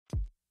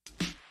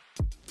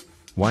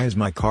Why is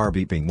my car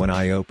beeping when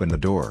I open the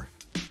door?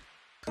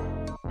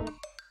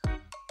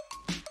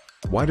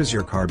 Why does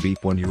your car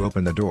beep when you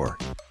open the door?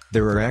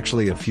 There are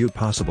actually a few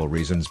possible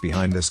reasons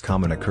behind this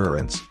common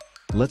occurrence.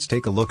 Let's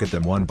take a look at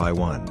them one by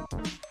one.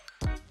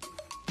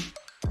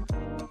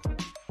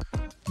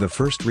 The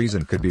first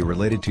reason could be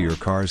related to your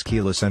car's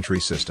keyless entry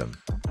system.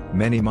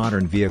 Many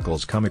modern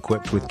vehicles come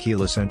equipped with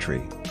keyless entry,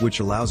 which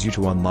allows you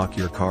to unlock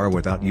your car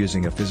without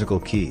using a physical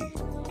key.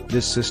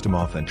 This system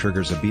often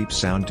triggers a beep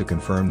sound to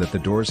confirm that the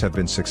doors have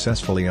been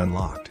successfully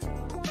unlocked.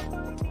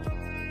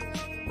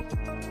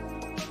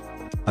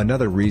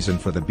 Another reason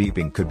for the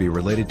beeping could be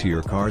related to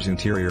your car's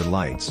interior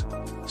lights.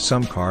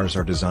 Some cars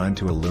are designed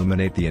to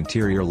illuminate the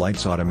interior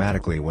lights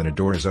automatically when a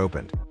door is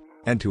opened.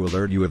 And to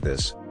alert you of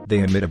this, they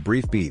emit a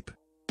brief beep.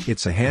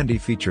 It's a handy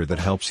feature that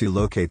helps you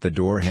locate the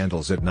door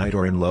handles at night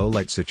or in low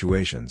light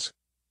situations.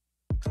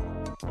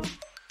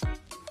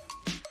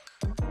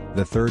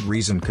 The third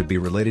reason could be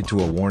related to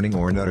a warning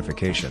or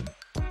notification.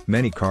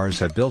 Many cars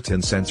have built-in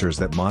sensors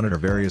that monitor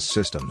various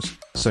systems,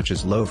 such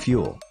as low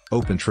fuel,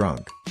 open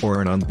trunk,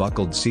 or an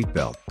unbuckled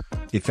seatbelt.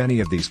 If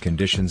any of these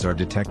conditions are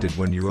detected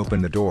when you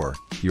open the door,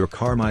 your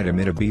car might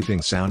emit a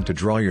beeping sound to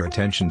draw your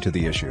attention to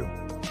the issue.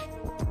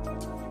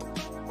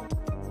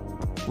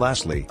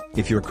 Lastly,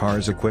 if your car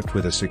is equipped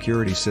with a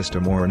security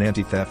system or an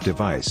anti-theft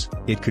device,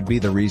 it could be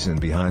the reason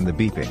behind the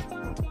beeping.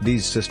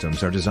 These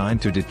systems are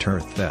designed to deter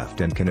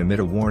theft and can emit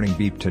a warning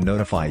beep to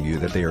notify you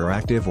that they are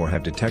active or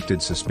have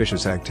detected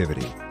suspicious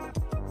activity.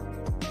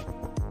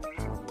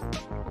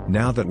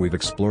 Now that we've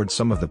explored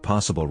some of the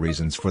possible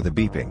reasons for the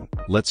beeping,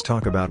 let's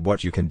talk about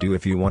what you can do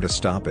if you want to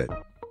stop it.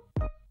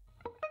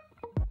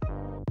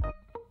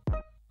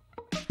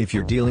 If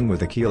you're dealing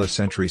with a keyless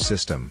entry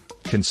system,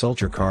 consult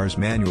your car's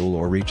manual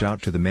or reach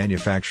out to the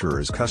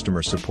manufacturer's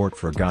customer support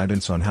for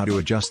guidance on how to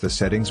adjust the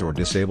settings or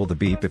disable the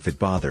beep if it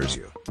bothers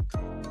you.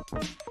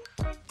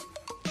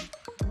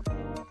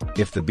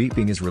 If the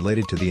beeping is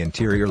related to the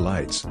interior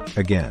lights,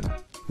 again,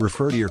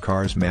 refer to your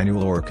car's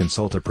manual or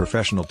consult a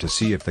professional to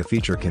see if the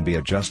feature can be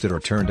adjusted or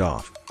turned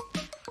off.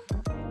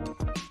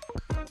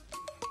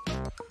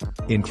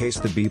 In case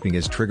the beeping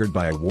is triggered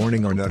by a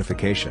warning or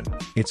notification,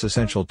 it's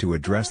essential to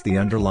address the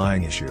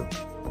underlying issue.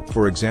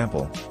 For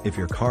example, if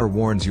your car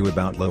warns you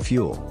about low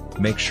fuel,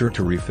 make sure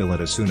to refill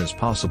it as soon as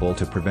possible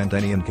to prevent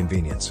any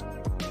inconvenience.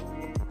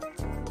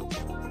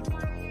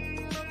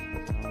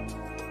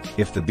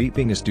 If the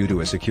beeping is due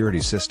to a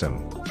security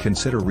system,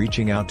 consider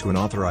reaching out to an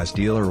authorized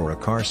dealer or a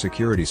car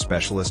security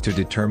specialist to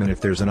determine if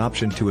there's an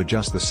option to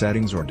adjust the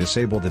settings or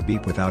disable the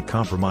beep without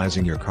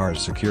compromising your car's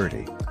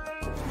security.